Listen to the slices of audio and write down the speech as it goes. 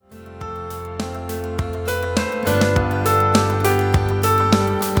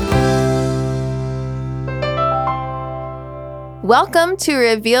Welcome to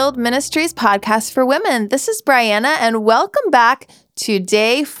Revealed Ministries podcast for women. This is Brianna, and welcome back to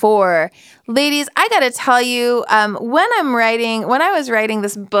day 4. Ladies, I got to tell you, when I was writing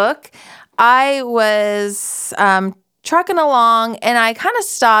this book, I was trucking along, and I kind of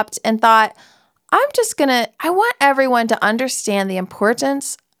stopped and thought, I want everyone to understand the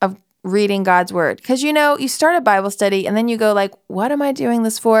importance of reading God's word. Because, you start a Bible study and then you go like, what am I doing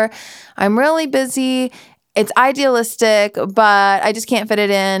this for? I'm really busy. It's idealistic, but I just can't fit it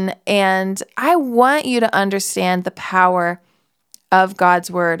in. And I want you to understand the power of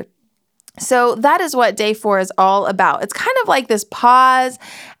God's word. So that is what day 4 is all about. It's kind of like this pause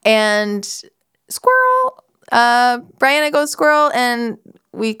and squirrel. Brianna goes squirrel, and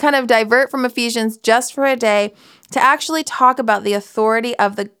we kind of divert from Ephesians just for a day to actually talk about the authority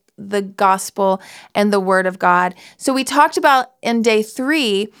of the gospel and the word of God. So we talked about in day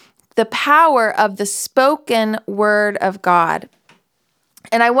 3 the power of the spoken word of God.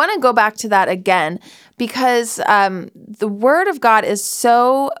 And I want to go back to that again because the word of God is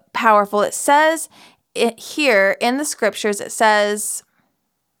so powerful. It says here in the scriptures, it says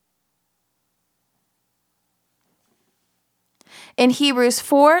in Hebrews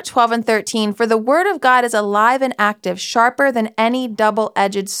 4:12 and 13, for the word of God is alive and active, sharper than any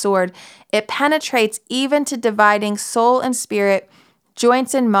double-edged sword. It penetrates even to dividing soul and spirit,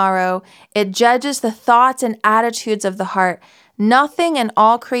 joints and marrow. It judges the thoughts and attitudes of the heart. Nothing in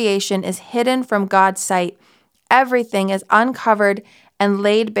all creation is hidden from God's sight. Everything is uncovered and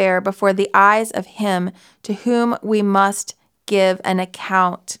laid bare before the eyes of Him to whom we must give an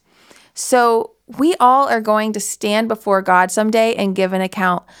account. So we all are going to stand before God someday and give an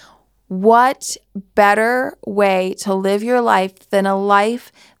account. What better way to live your life than a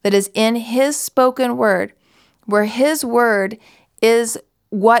life that is in His spoken word, where His word is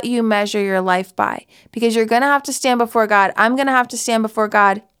what you measure your life by, because you're going to have to stand before God. I'm going to have to stand before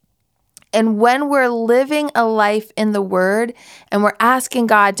God. And when we're living a life in the word and we're asking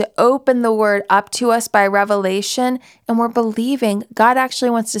God to open the word up to us by revelation, and we're believing God actually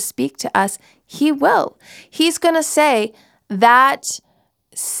wants to speak to us, He will. He's going to say that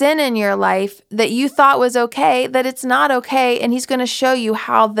sin in your life that you thought was okay, that it's not okay. And He's going to show you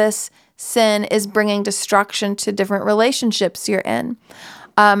how this sin is bringing destruction to different relationships you're in.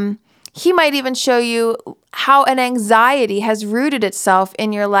 He might even show you how an anxiety has rooted itself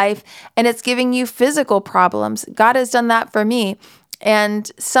in your life and it's giving you physical problems. God has done that for me,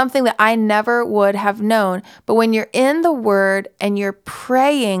 and something that I never would have known. But when you're in the word and you're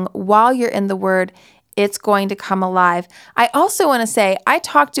praying while you're in the word, it's going to come alive. I also want to say, I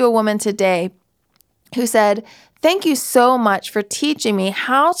talked to a woman today who said, thank you so much for teaching me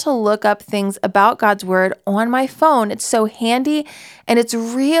how to look up things about God's word on my phone. It's so handy, and it's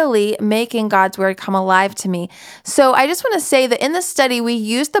really making God's word come alive to me. So I just want to say that in the study, we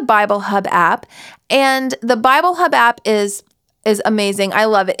used the Bible Hub app, and the Bible Hub app is amazing. I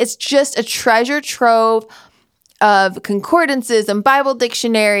love it. It's just a treasure trove of concordances and Bible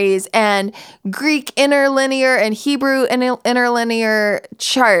dictionaries and Greek interlinear and Hebrew interlinear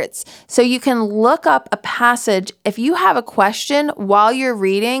charts. So you can look up a passage if you have a question while you're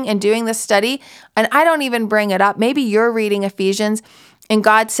reading and doing the study, and I don't even bring it up. Maybe you're reading Ephesians and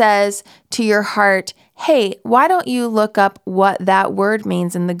God says to your heart, hey, why don't you look up what that word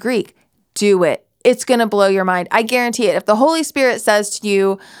means in the Greek? Do it. It's going to blow your mind. I guarantee it. If the Holy Spirit says to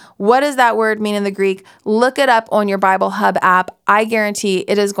you, what does that word mean in the Greek? Look it up on your Bible Hub app. I guarantee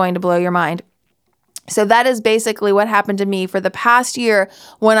it is going to blow your mind. So that is basically what happened to me for the past year.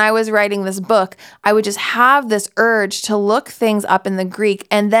 When I was writing this book, I would just have this urge to look things up in the Greek,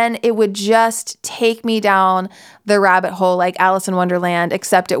 and then it would just take me down the rabbit hole like Alice in Wonderland,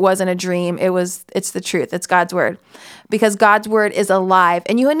 except it wasn't a dream. It's the truth. It's God's word, because God's word is alive.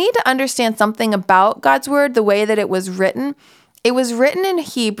 And you need to understand something about God's word, the way that it was written. It was written in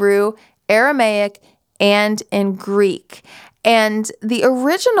Hebrew, Aramaic, and in Greek. And the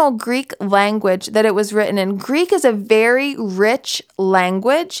original Greek language that it was written in, Greek is a very rich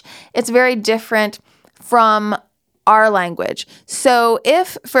language. It's very different from our language. So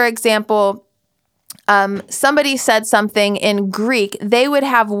if, for example, somebody said something in Greek, they would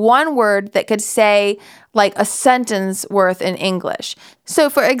have one word that could say like a sentence worth in English.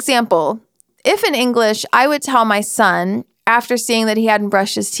 So for example, if in English, I would tell my son, after seeing that he hadn't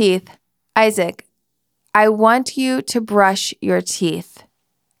brushed his teeth, Isaac, I want you to brush your teeth.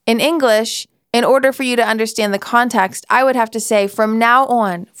 In English, in order for you to understand the context, I would have to say, from now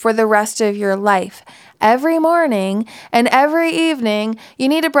on, for the rest of your life, every morning and every evening, you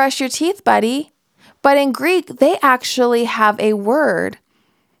need to brush your teeth, buddy. But in Greek, they actually have a word,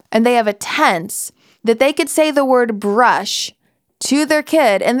 and they have a tense that they could say the word brush to their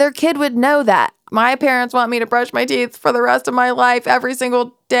kid, and their kid would know that. My parents want me to brush my teeth for the rest of my life, every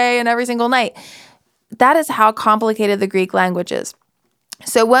single day and every single night. That is how complicated the Greek language is.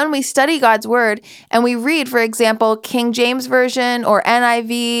 So when we study God's word and we read, for example, King James Version or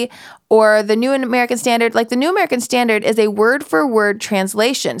NIV or the New American Standard, like the New American Standard is a word-for-word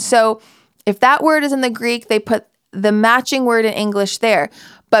translation. So if that word is in the Greek, they put the matching word in English there.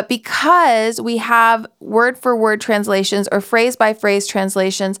 But because we have word-for-word translations or phrase-by-phrase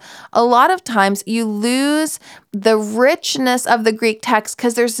translations, a lot of times you lose the richness of the Greek text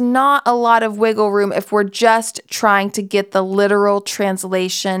because there's not a lot of wiggle room if we're just trying to get the literal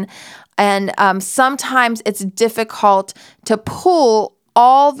translation. And sometimes it's difficult to pull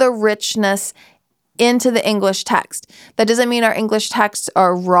all the richness into the English text. That doesn't mean our English texts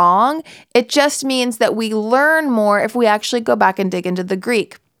are wrong. It just means that we learn more if we actually go back and dig into the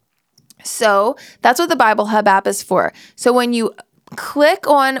Greek. So that's what the Bible Hub app is for. So when you click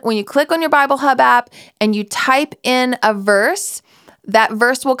on your Bible Hub app and you type in a verse, that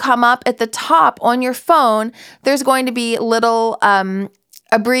verse will come up at the top on your phone. There's going to be little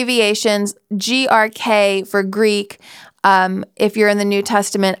abbreviations, GRK for Greek, if you're in the New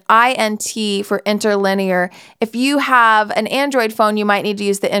Testament, INT for interlinear. If you have an Android phone, you might need to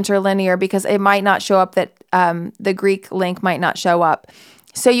use the interlinear because it might not show up that the Greek link might not show up.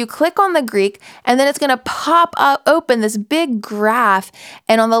 So you click on the Greek, and then it's going to pop up open this big graph.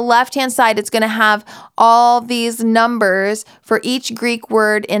 And on the left-hand side, it's going to have all these numbers for each Greek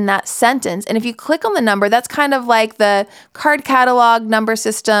word in that sentence. And if you click on the number, that's kind of like the card catalog number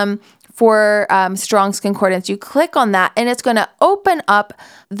system for Strong's Concordance. You click on that, and it's going to open up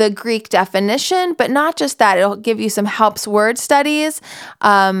the Greek definition, but not just that. It'll give you some helps word studies.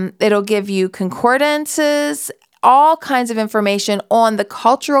 It'll give you concordances, all kinds of information on the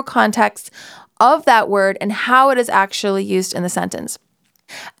cultural context of that word and how it is actually used in the sentence.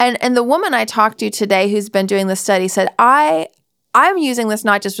 And the woman I talked to today who's been doing this study said, I'm using this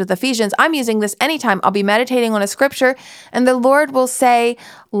not just with Ephesians, I'm using this anytime. I'll be meditating on a scripture and the Lord will say,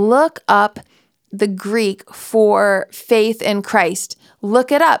 look up the Greek for faith in Christ.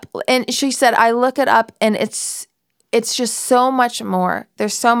 Look it up. And she said, I look it up and it's just so much more.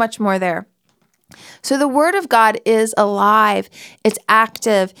 There's so much more there. So the Word of God is alive. It's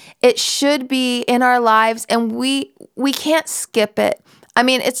active. It should be in our lives, and we can't skip it. I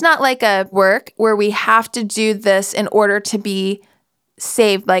mean, it's not like a work where we have to do this in order to be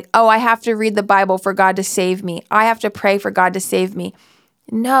saved. Like, oh, I have to read the Bible for God to save me. I have to pray for God to save me.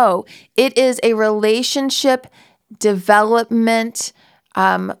 No, it is a relationship development,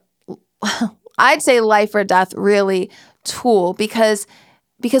 I'd say life or death really tool because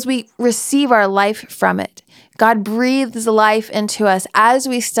we receive our life from it. God breathes life into us as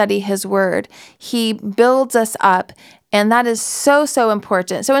we study His Word. He builds us up, and that is so, so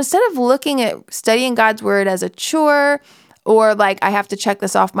important. So instead of looking at studying God's Word as a chore, or like I have to check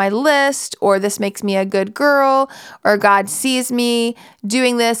this off my list, or this makes me a good girl, or God sees me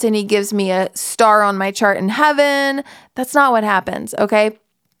doing this and He gives me a star on my chart in heaven, that's not what happens, okay?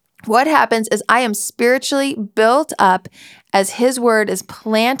 What happens is I am spiritually built up as His Word is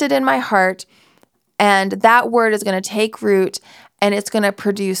planted in my heart, and that Word is going to take root, and it's going to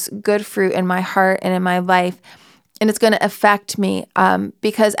produce good fruit in my heart and in my life, and it's going to affect me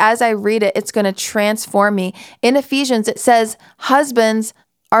because as I read it, it's going to transform me. In Ephesians, it says husbands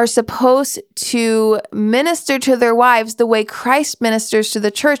are supposed to minister to their wives the way Christ ministers to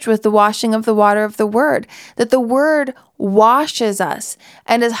the church with the washing of the water of the Word, that the Word washes us.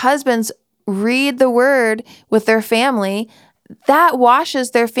 And as husbands read the Word with their family, that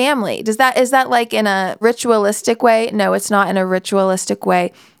washes their family. Is that like in a ritualistic way? No, it's not in a ritualistic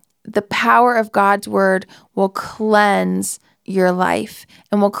way. The power of God's Word will cleanse your life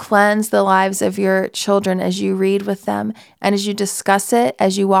and will cleanse the lives of your children as you read with them and as you discuss it,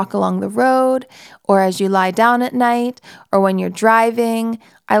 as you walk along the road or as you lie down at night or when you're driving.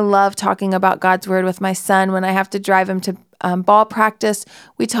 I love talking about God's Word with my son. When I have to drive him to ball practice,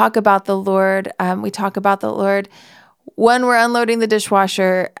 we talk about the Lord. When we're unloading the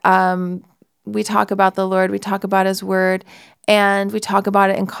dishwasher, we talk about the Lord. We talk about His Word. And we talk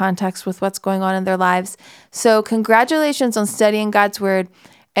about it in context with what's going on in their lives. So congratulations on studying God's Word.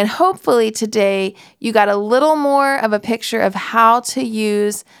 And hopefully today you got a little more of a picture of how to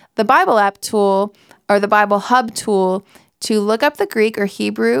use the Bible app tool or the Bible Hub tool to look up the Greek or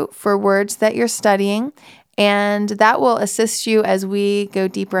Hebrew for words that you're studying. And that will assist you as we go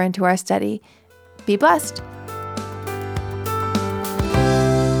deeper into our study. Be blessed.